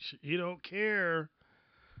speech. You don't care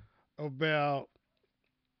about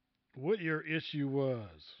what your issue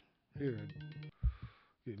was. Here,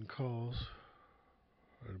 getting calls.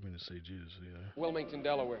 I didn't mean to say Jesus. Yeah. Wilmington,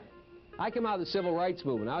 Delaware. I came out of the civil rights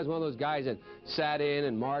movement. I was one of those guys that sat in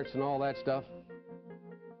and marched and all that stuff.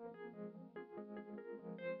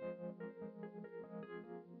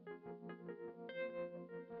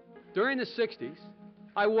 During the 60s,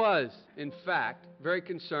 I was, in fact, very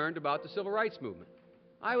concerned about the civil rights movement.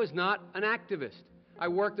 I was not an activist. I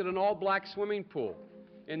worked at an all-black swimming pool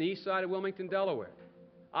in the east side of Wilmington, Delaware.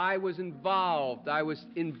 I was involved. I was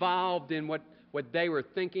involved in what they were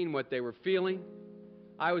thinking, what they were feeling.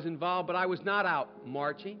 I was involved, but I was not out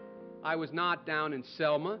marching. I was not down in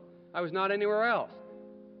Selma. I was not anywhere else.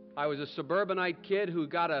 I was a suburbanite kid who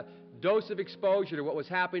got a dose of exposure to what was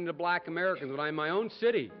happening to black Americans when I'm in my own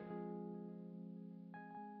city.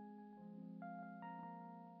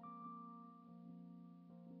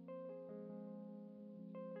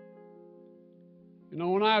 know,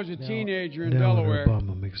 when I was a teenager in now Delaware,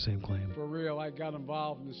 Obama makes the same claim. for real, I got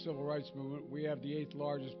involved in the civil rights movement. We have the 8th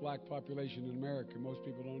largest black population in America. Most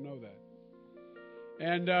people don't know that.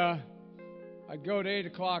 And I'd go to 8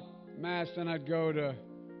 o'clock Mass, then I'd go to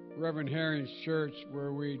Reverend Herring's church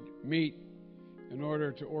where we'd meet in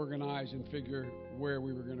order to organize and figure where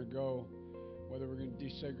we were going to go, whether we were going to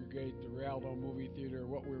desegregate the Rialto movie theater or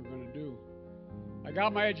what we were going to do. I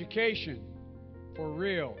got my education for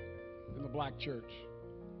real in the black church.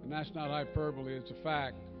 And that's not hyperbole, it's a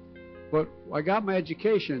fact. But I got my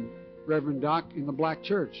education, Reverend Doc, in the black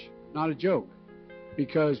church. Not a joke.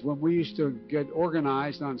 Because when we used to get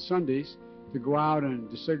organized on Sundays to go out and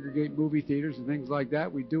desegregate movie theaters and things like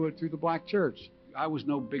that, we'd do it through the black church. I was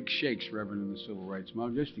no big shakes, Reverend, in the civil rights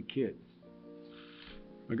movement. I was just a kid.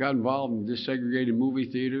 I got involved in desegregated movie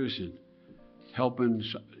theaters and helping,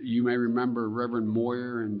 you may remember Reverend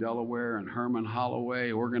Moyer in Delaware and Herman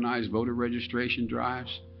Holloway organized voter registration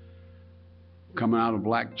drives, coming out of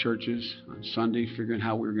black churches on Sunday, figuring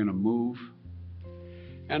how we were going to move.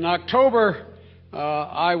 In October,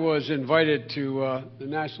 I was invited to the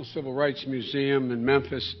National Civil Rights Museum in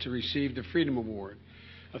Memphis to receive the Freedom Award.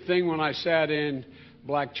 A thing when I sat in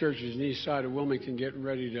black churches on the east side of Wilmington getting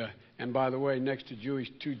ready to, and by the way, next to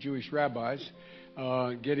two Jewish rabbis,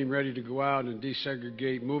 getting ready to go out and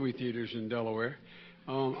desegregate movie theaters in Delaware.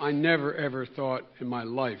 I never, ever thought in my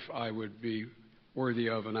life I would be worthy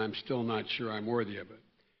of, and I'm still not sure I'm worthy of it.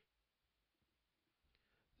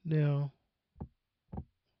 Now,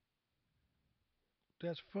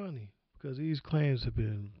 that's funny because these claims have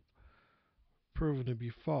been proven to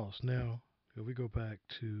be false. Now, if we go back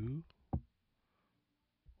to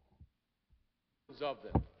of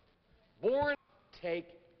them. Born, take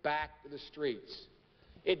back to the streets.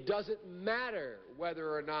 It doesn't matter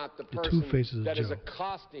whether or not the person that is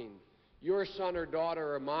accosting your son or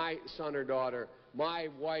daughter or my son or daughter, my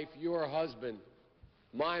wife, your husband,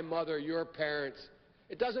 my mother, your parents.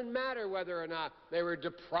 It doesn't matter whether or not they were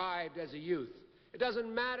deprived as a youth. It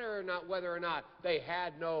doesn't matter or not whether or not they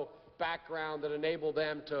had no background that enabled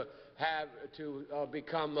them to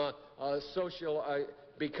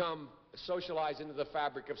become socialized into the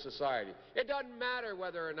fabric of society. It doesn't matter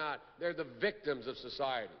whether or not they're the victims of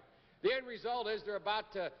society. The end result is they're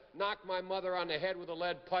about to knock my mother on the head with a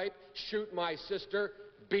lead pipe, shoot my sister,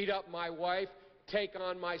 beat up my wife, take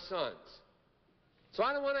on my sons. So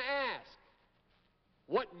I don't want to ask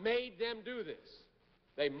what made them do this.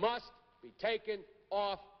 They must be taken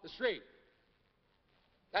off the street.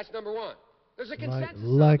 That's number one. There's a consensus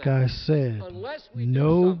like on that. I said,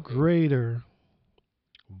 no greater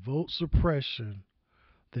vote suppression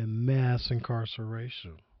than mass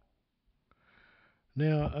incarceration.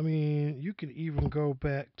 Now, I mean, you can even go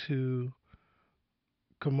back to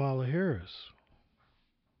Kamala Harris.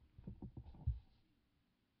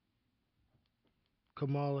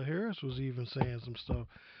 Kamala Harris was even saying some stuff.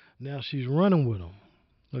 Now she's running with them.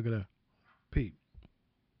 Look at that. Pete.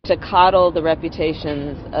 To coddle the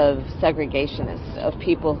reputations of segregationists, of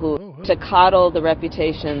people who, to coddle the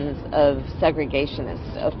reputations of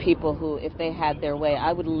segregationists, of people who, if they had their way,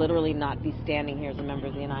 I would literally not be standing here as a member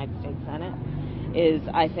of the United States Senate, is,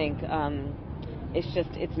 I think,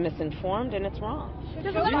 it's misinformed and it's wrong.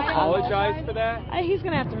 Does he apologize for that? He's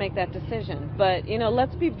going to have to make that decision. But, you know,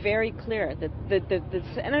 let's be very clear that the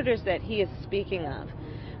senators that he is speaking of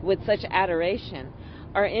with such adoration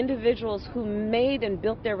are individuals who made and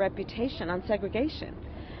built their reputation on segregation.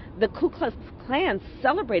 The Ku Klux Klan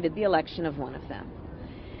celebrated the election of one of them.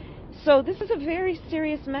 So this is a very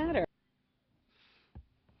serious matter.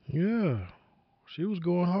 Yeah, she was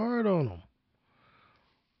going hard on him.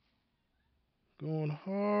 Going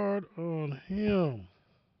hard on him.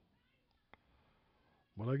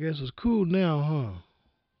 But I guess it's cool now, huh?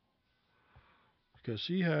 Because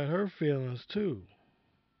she had her feelings too.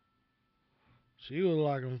 She was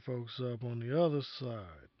locking folks up on the other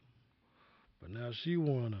side. But now she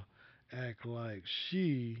want to act like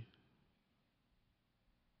she,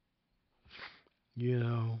 you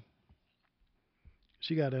know,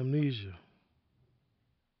 she got amnesia.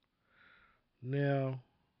 Now,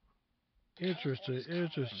 interesting.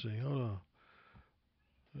 Hold on.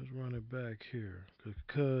 Let's run it back here.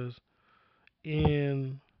 Because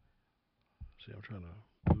I'm trying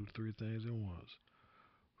to do three things at once.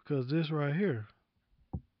 Because this right here.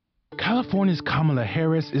 California's Kamala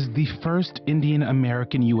Harris is the first Indian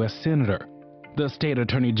American U.S. Senator. The state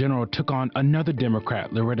attorney general took on another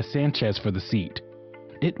Democrat, Loretta Sanchez, for the seat.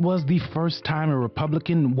 It was the first time a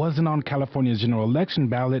Republican wasn't on California's general election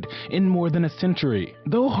ballot in more than a century.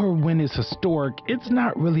 Though her win is historic, it's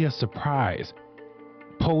not really a surprise.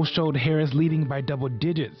 Polls showed Harris leading by double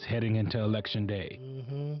digits heading into Election Day.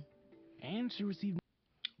 Mm-hmm. And she received...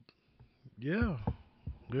 Yeah.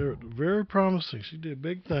 They're very promising. She did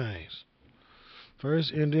big things.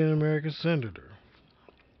 First Indian American senator.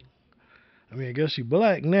 I mean, I guess she's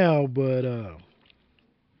black now, but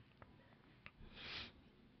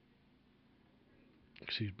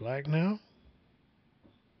she's black now?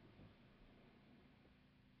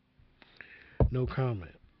 No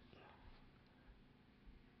comment.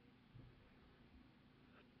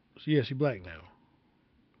 So yeah, she's black now.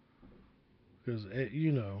 Because,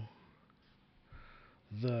 you know,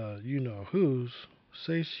 the you-know-who's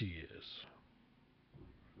say she is.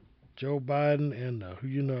 Joe Biden and the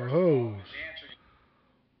you-know-who's.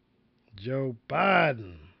 Joe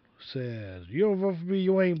Biden says, you don't vote for me,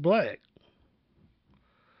 you ain't black.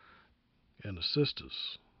 And the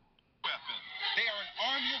sisters. They are an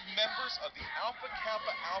army of members of the Alpha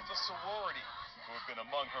Kappa Alpha sorority who have been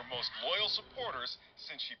among her most loyal supporters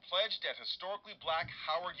since she pledged at historically black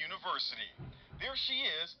Howard University. There she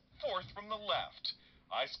is, fourth from the left.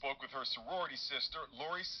 I spoke with her sorority sister,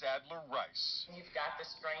 Lori Sadler Rice. You've got the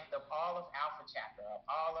strength of all of Alpha Chapter, of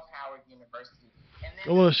all of Howard University. And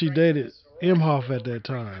then Well, she dated Imhoff at that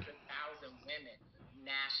time. 300,000 women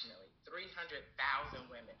nationally.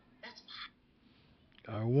 300,000 women. That's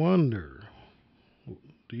I wonder.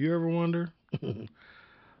 Do you ever wonder?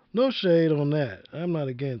 No shade on that. I'm not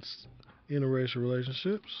against interracial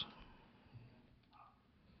relationships.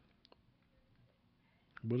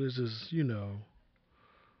 But it's just, you know,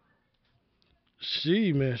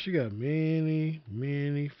 she got many,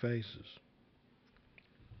 many faces.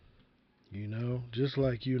 You know, just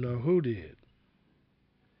like you-know-who did.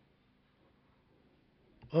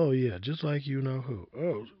 Oh, yeah, just like you-know-who.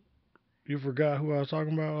 Oh, you forgot who I was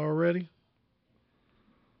talking about already?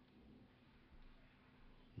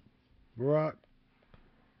 Barack?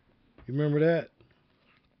 You remember that?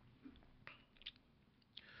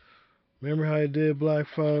 Remember how he did black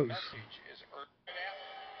folks?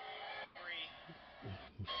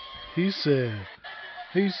 He said,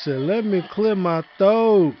 let me clear my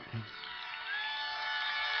throat.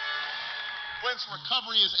 Flint's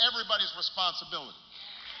recovery is everybody's responsibility.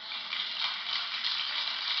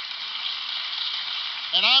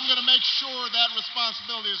 And I'm going to make sure that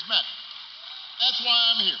responsibility is met. That's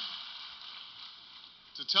why I'm here.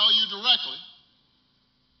 To tell you directly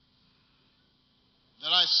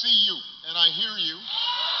that I see you and I hear you.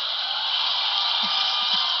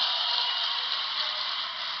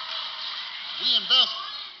 We invest.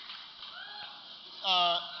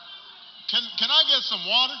 Can I get some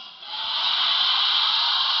water?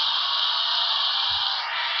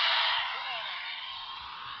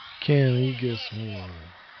 Can he get some water?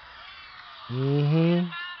 We're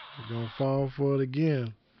gonna fall for it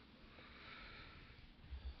again.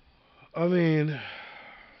 I mean,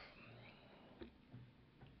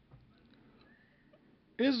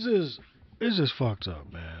 it's just fucked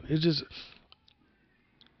up, man. It's just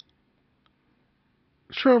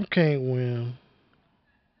Trump can't win,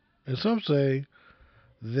 and some say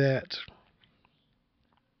that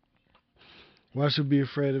why should we be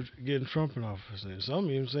afraid of getting Trump in office? And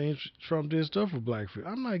some even saying Trump did stuff for black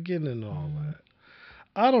people. I'm not getting into all that.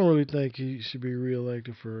 I don't really think he should be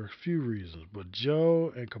reelected for a few reasons. But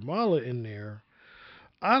Joe and Kamala in there,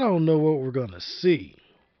 I don't know what we're going to see.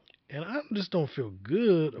 And I just don't feel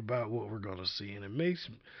good about what we're going to see. And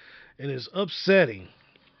it's upsetting.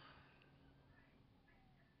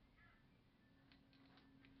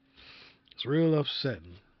 It's real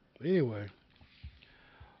upsetting. Anyway,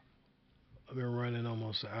 I've been running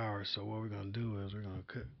almost an hour, so what we're going to do is we're going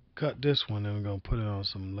to cut this one and we're going to put it on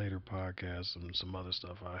some later podcasts and some other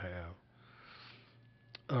stuff I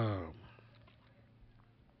have.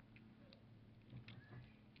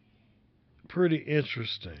 Pretty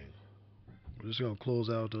interesting. We're just going to close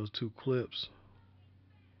out those two clips.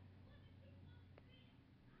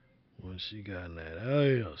 When she got in that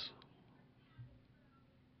ass.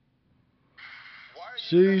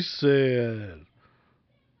 She said,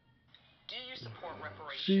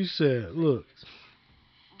 look.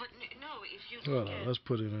 Hold on, let's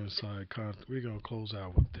put it inside content. We're going to close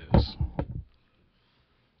out with this.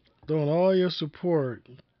 Throwing all your support,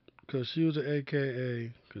 because she was an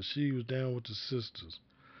AKA, because she was down with the sisters.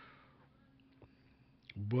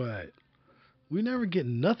 But we never get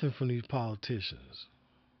nothing from these politicians.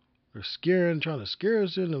 They're trying to scare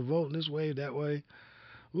us into voting this way, that way.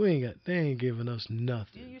 They ain't giving us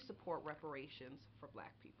nothing. Do you support reparations for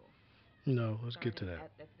black people? No, let's get to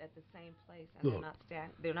that. At the same place, and Look,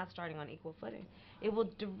 they're not starting on equal footing. It will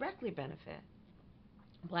directly benefit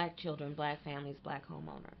black children, black families, black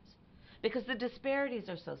homeowners, because the disparities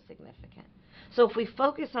are so significant. So if we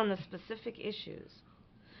focus on the specific issues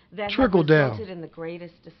that Trickle have down. resulted in the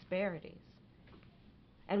greatest disparities,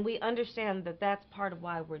 and we understand that that's part of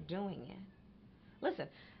why we're doing it. Listen,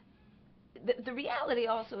 the reality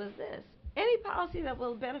also is this. Any policy that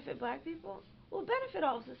will benefit black people will benefit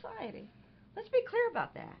all of society. Let's be clear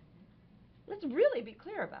about that. Let's really be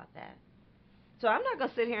clear about that. So I'm not going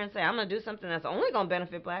to sit here and say I'm going to do something that's only going to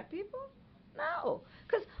benefit black people. No,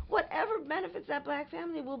 because whatever benefits that black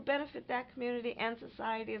family will benefit that community and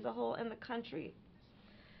society as a whole and the country.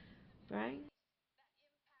 Right?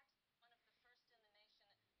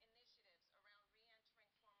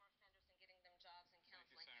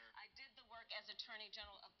 As Attorney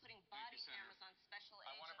General of putting body cameras on special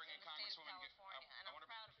agents in the state of California, and I'm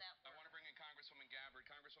proud of that work. I want to bring in Congresswoman Gabbard.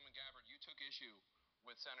 Congresswoman Gabbard, you took issue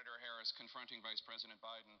with Senator Harris confronting Vice President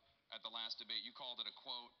Biden at the last debate. You called it a,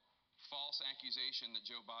 quote, false accusation that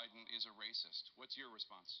Joe Biden is a racist. What's your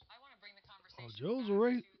response? I want to bring the conversation Joe's a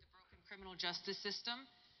racist. to the broken criminal justice system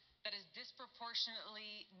that is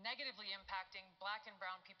disproportionately negatively impacting black and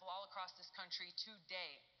brown people all across this country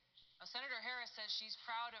today. Now, Senator Harris says she's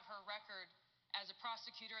proud of her record as a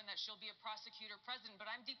prosecutor and that she'll be a prosecutor president, but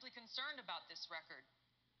I'm deeply concerned about this record.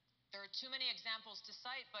 There are too many examples to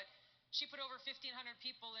cite, but she put over 1,500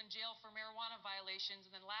 people in jail for marijuana violations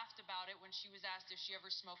and then laughed about it when she was asked if she ever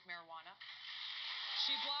smoked marijuana.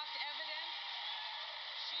 She blocked evidence.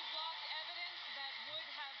 She blocked evidence that would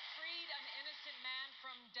have freed an innocent man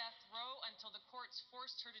from death row until the courts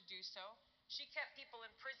forced her to do so. She kept people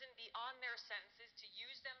in prison beyond their sentences to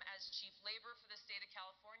use them as cheap labor for the state of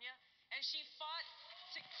California. And she fought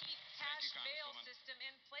to keep cash bail system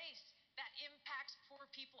in place that impacts poor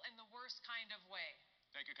people in the worst kind of way.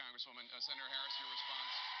 Thank you, Congresswoman. Senator Harris, your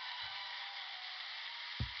response?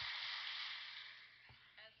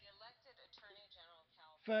 As the elected Attorney General of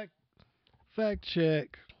California. Fact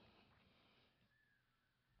check.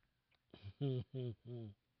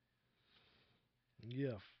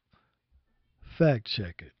 Yeah. Fact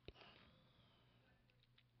check it.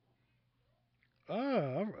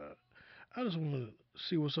 I just want to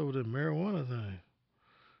see what's over the marijuana thing.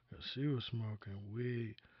 She was smoking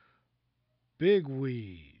weed. Big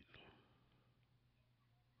weed.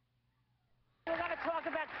 We're going to talk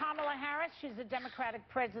about Kamala Harris. She's a Democratic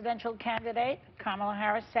presidential candidate. Kamala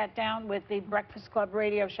Harris sat down with the Breakfast Club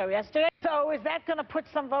radio show yesterday. So is that going to put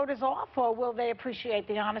some voters off, or will they appreciate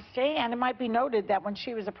the honesty? And it might be noted that when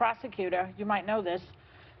she was a prosecutor, you might know this,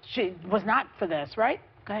 she was not for this, right?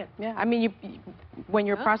 Go ahead. Yeah, I mean, when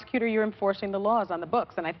you're a prosecutor, you're enforcing the laws on the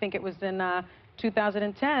books. And I think it was in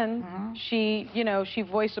 2010, she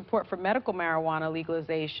voiced support for medical marijuana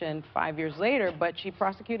legalization 5 years later, but she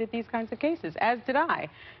prosecuted these kinds of cases, as did I.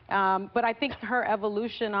 But I think her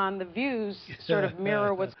evolution on the views sort of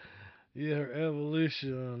mirror what's... Yeah, her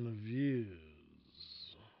evolution on the views.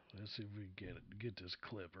 Let's see if we can get this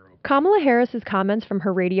clip. Kamala Harris's comments from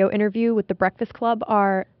her radio interview with The Breakfast Club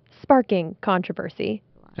are sparking controversy.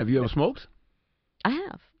 Have you ever smoked? I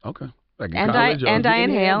have. Okay. Like And I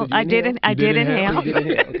inhale. I did inhale.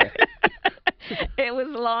 Okay. It was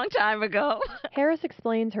a long time ago. Harris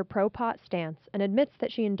explains her pro-pot stance and admits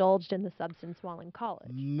that she indulged in the substance while in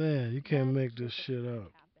college. Man, you can't make this shit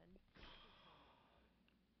up.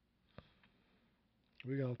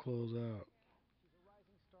 We're going to close out.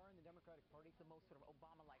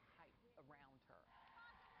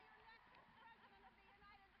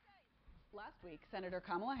 Last week, Senator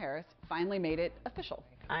Kamala Harris finally made it official.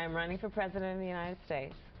 I am running for president of the United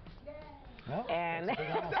States. Oh, And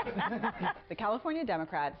The California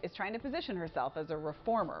Democrat is trying to position herself as a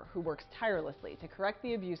reformer who works tirelessly to correct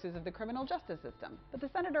the abuses of the criminal justice system. But the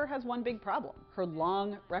senator has one big problem: her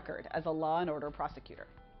long record as a law and order prosecutor.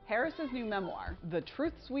 Harris's new memoir, The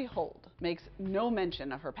Truths We Hold, makes no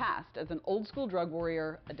mention of her past as an old-school drug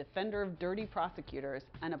warrior, a defender of dirty prosecutors,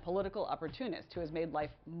 and a political opportunist who has made life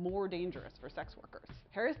more dangerous for sex workers.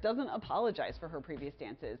 Harris doesn't apologize for her previous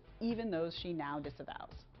stances, even those she now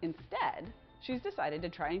disavows. Instead, she's decided to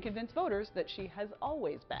try and convince voters that she has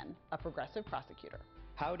always been a progressive prosecutor.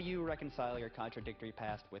 How do you reconcile your contradictory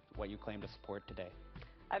past with what you claim to support today?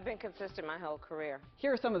 I've been consistent my whole career.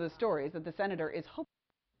 Here are some of the stories that the senator is hoping.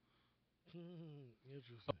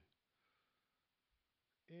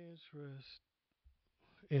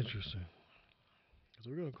 Interesting. So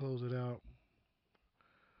we're going to close it out.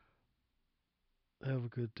 Have a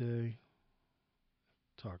good day.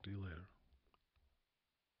 Talk to you later.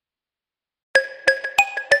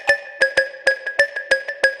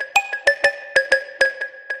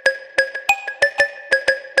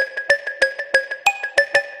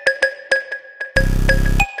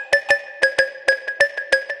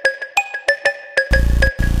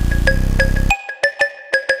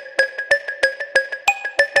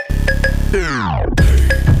 Now.